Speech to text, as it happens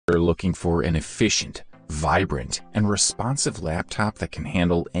looking for an efficient, vibrant, and responsive laptop that can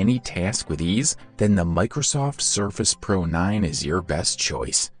handle any task with ease, then the Microsoft Surface Pro 9 is your best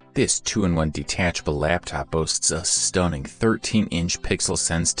choice. This 2-in-1 detachable laptop boasts a stunning 13-inch Pixel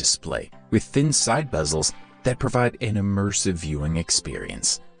Sense display with thin side bezels that provide an immersive viewing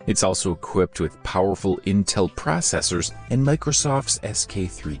experience. It's also equipped with powerful Intel processors and Microsoft's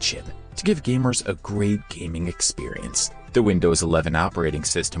SK3 chip to give gamers a great gaming experience. The Windows 11 operating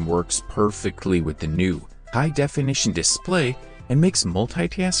system works perfectly with the new high-definition display and makes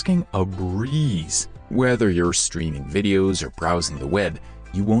multitasking a breeze. Whether you're streaming videos or browsing the web,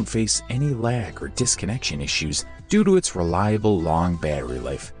 you won't face any lag or disconnection issues due to its reliable long battery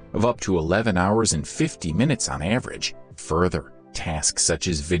life of up to 11 hours and 50 minutes on average. Further, tasks such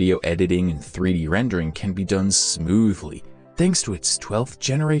as video editing and 3D rendering can be done smoothly thanks to its 12th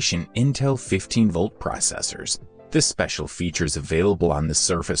generation Intel 15-volt processors. The special features available on the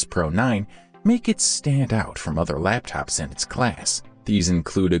Surface Pro 9 make it stand out from other laptops in its class. These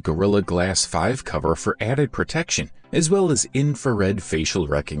include a Gorilla Glass 5 cover for added protection, as well as infrared facial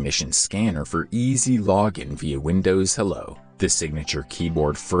recognition scanner for easy login via Windows Hello. The signature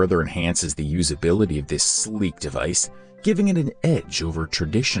keyboard further enhances the usability of this sleek device, giving it an edge over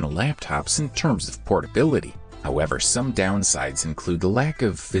traditional laptops in terms of portability. However, some downsides include the lack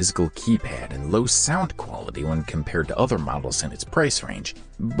of physical keypad and low sound quality when compared to other models in its price range.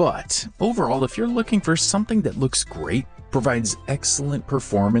 But overall, if you're looking for something that looks great, provides excellent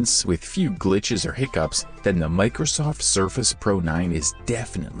performance with few glitches or hiccups, then the Microsoft Surface Pro 9 is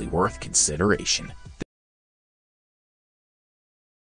definitely worth consideration.